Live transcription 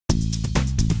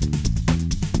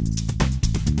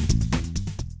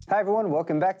Hi everyone,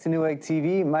 welcome back to Newegg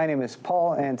TV. My name is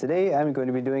Paul, and today I'm going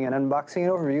to be doing an unboxing and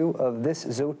overview of this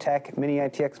Zotac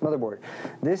mini-ITX motherboard.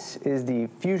 This is the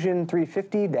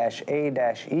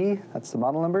FUSION350-A-E, that's the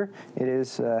model number. It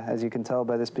is, as you can tell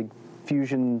by this big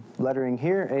Fusion lettering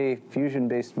here, a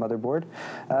Fusion-based motherboard,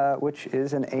 which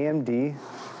is an AMD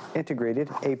integrated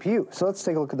APU. So let's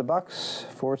take a look at the box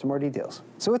for some more details.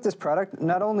 So with this product,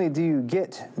 not only do you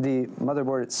get the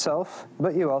motherboard itself,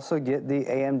 but you also get the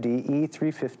AMD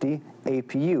E-350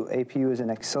 APU. APU is an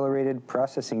accelerated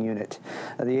processing unit.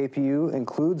 The APU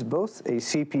includes both a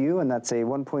CPU, and that's a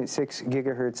 1.6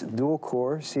 gigahertz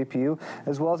dual-core CPU,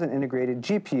 as well as an integrated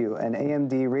GPU, an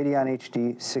AMD Radeon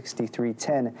HD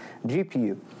 6310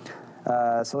 GPU.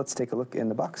 So let's take a look in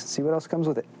the box and see what else comes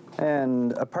with it.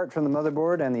 And apart from the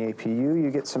motherboard and the APU, you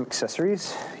get some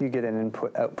accessories. You get an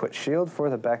input-output shield for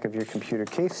the back of your computer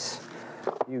case.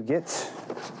 You get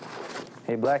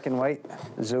a black and white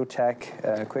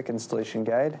Zotac quick installation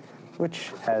guide,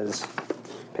 which has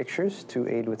pictures to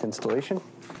aid with installation.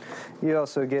 You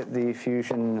also get the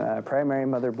Fusion primary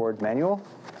motherboard manual.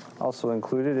 Also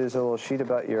included is a little sheet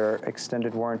about your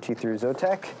extended warranty through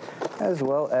Zotac, as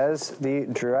well as the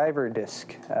driver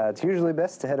disk. It's usually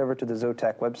best to head over to the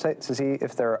Zotac website to see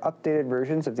if there are updated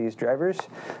versions of these drivers,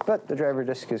 but the driver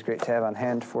disk is great to have on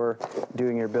hand for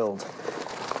doing your build.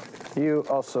 You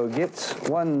also get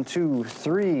 1, 2,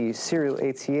 3 serial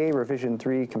ATA revision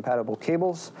 3 compatible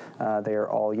cables. They are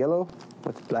all yellow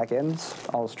with black ends,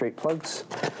 all straight plugs.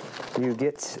 You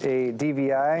get a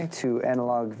DVI to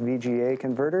analog VGA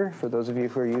converter for those of you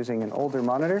who are using an older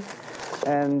monitor.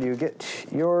 And you get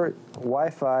your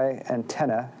Wi-Fi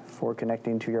antenna for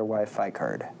connecting to your Wi-Fi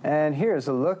card. And here's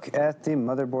a look at the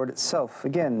motherboard itself.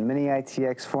 Again,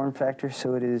 mini-ITX form factor,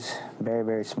 so it is very,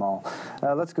 very small.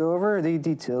 Let's go over the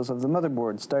details of the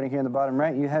motherboard. Starting here in the bottom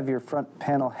right, you have your front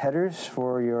panel headers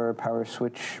for your power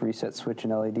switch, reset switch,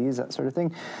 and LEDs, that sort of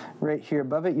thing. Right here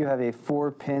above it, you have a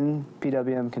 4-pin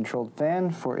PWM controlled fan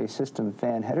for a system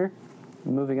fan header.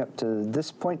 Moving up to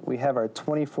this point, we have our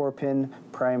 24-pin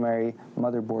primary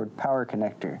motherboard power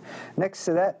connector. Next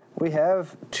to that, we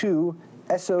have two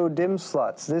SO-DIMM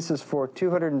slots. This is for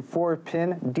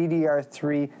 204-pin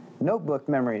DDR3 notebook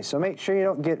memory. So make sure you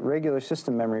don't get regular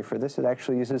system memory for this. It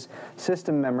actually uses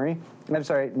system memory,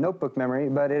 notebook memory,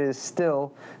 but it is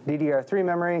still DDR3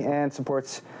 memory and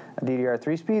supports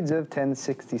DDR3 speeds of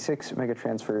 1066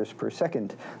 megatransfers per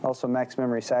second. Also, max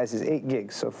memory size is 8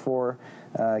 gigs, so 4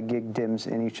 gig DIMMs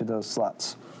in each of those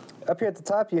slots. Up here at the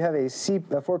top, you have a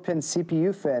 4-pin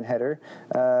CPU fan header.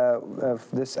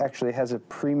 This actually has a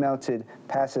pre-mounted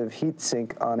passive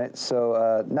heatsink on it,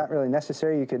 so not really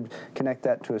necessary. You could connect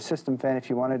that to a system fan if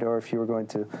you wanted, or if you were going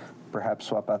to perhaps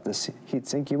swap out this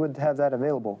heatsink, you would have that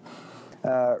available.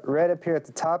 Right up here at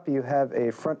the top, you have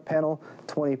a front panel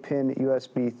 20-pin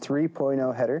USB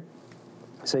 3.0 header.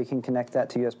 So you can connect that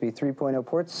to USB 3.0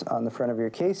 ports on the front of your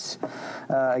case.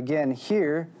 Again,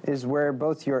 here is where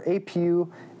both your APU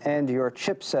and your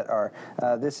chipset are.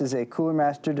 This is a Cooler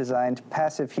Master designed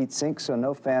passive heatsink, so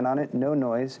no fan on it, no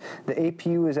noise. The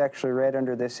APU is actually right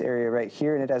under this area right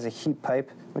here, and it has a heat pipe,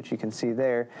 which you can see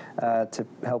there, to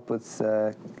help with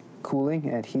cooling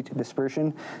and heat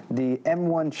dispersion. The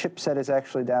M1 chipset is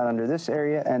actually down under this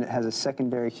area, and it has a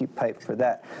secondary heat pipe for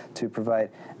that to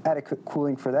provide adequate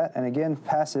cooling for that. And again,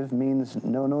 passive means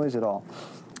no noise at all.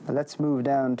 Let's move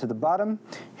down to the bottom.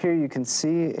 Here you can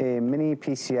see a mini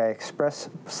Pci Express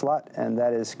slot, and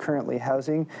that is currently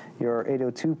housing your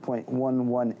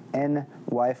 802.11n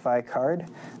Wi-Fi card.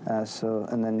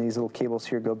 And then these little cables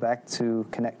here go back to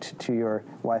connect to your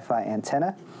Wi-Fi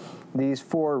antenna. These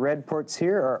 4 red ports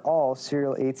here are all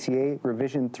serial ATA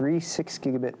revision 3 6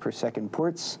 gigabit per second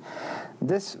ports.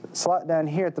 This slot down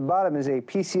here at the bottom is a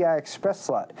Pci Express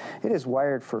slot. It is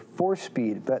wired for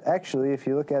 4-speed, but actually if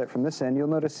you look at it from this end, you'll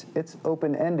notice it's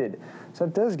open-ended. So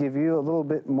it does give you a little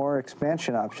bit more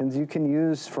expansion options. You can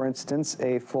use, for instance,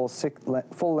 a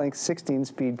full-length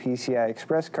 16-speed Pci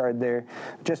Express card there.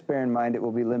 Just bear in mind it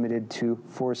will be limited to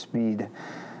 4-speed.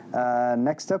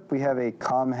 Next up, we have a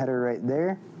COM header right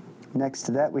there. Next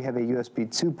to that, we have a USB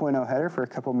 2.0 header for a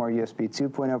couple more USB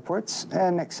 2.0 ports.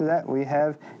 And next to that, we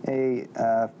have a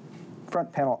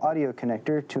front panel audio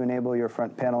connector to enable your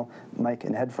front panel mic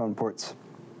and headphone ports.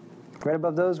 Right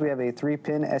above those, we have a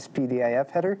 3-pin SPDIF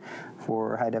header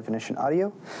for high-definition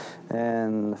audio.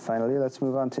 And finally, let's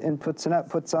move on to inputs and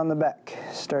outputs on the back.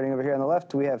 Starting over here on the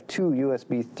left, we have 2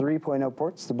 USB 3.0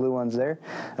 ports, the blue ones there.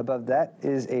 Above that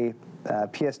is a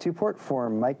PS2 port for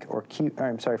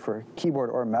for keyboard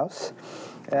or mouse.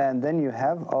 And then you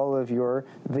have all of your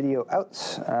video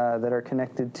outs that are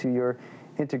connected to your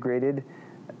integrated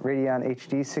Radeon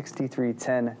HD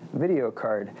 6310 video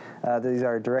card. These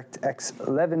are DirectX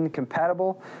 11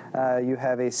 compatible. You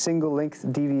have a single link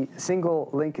DVI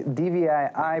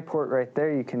port right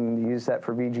there. You can use that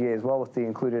for VGA as well with the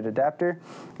included adapter.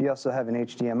 You also have an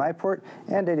HDMI port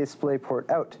and a display port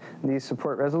out. These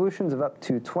support resolutions of up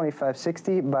to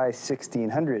 2560 by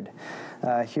 1600.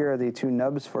 Here are the two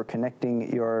nubs for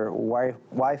connecting your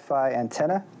Wi-Fi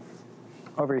antenna.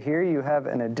 Over here you have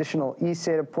an additional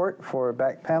eSATA port for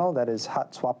back panel that is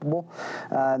hot swappable.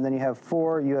 And then you have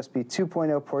 4 USB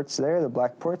 2.0 ports there, the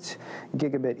black ports,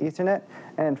 gigabit Ethernet,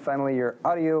 and finally your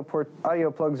audio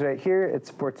plugs right here. It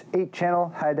supports 8-channel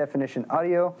high definition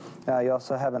audio. You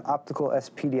also have an optical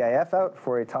SPDIF out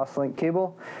for a Toslink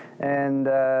cable, and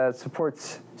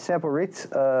supports sample rates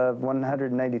of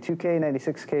 192K,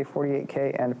 96K,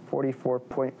 48K, and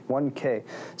 44.1K.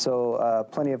 So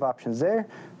plenty of options there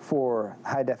for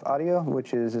high-def audio,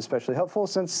 which is especially helpful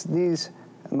since these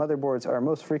motherboards are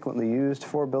most frequently used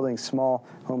for building small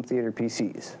home theater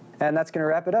PCs. And that's going to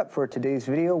wrap it up for today's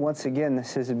video. Once again,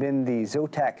 this has been the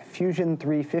Zotac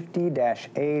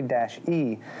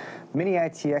FUSION350-A-E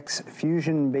mini-ITX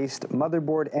Fusion-based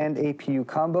motherboard and APU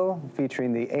combo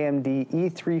featuring the AMD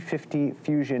E-350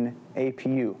 Fusion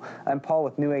APU. I'm Paul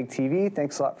with Newegg TV.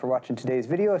 Thanks a lot for watching today's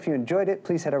video. If you enjoyed it,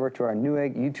 please head over to our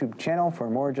Newegg YouTube channel for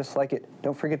more just like it.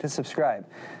 Don't forget to subscribe.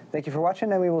 Thank you for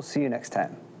watching, and we will see you next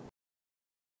time.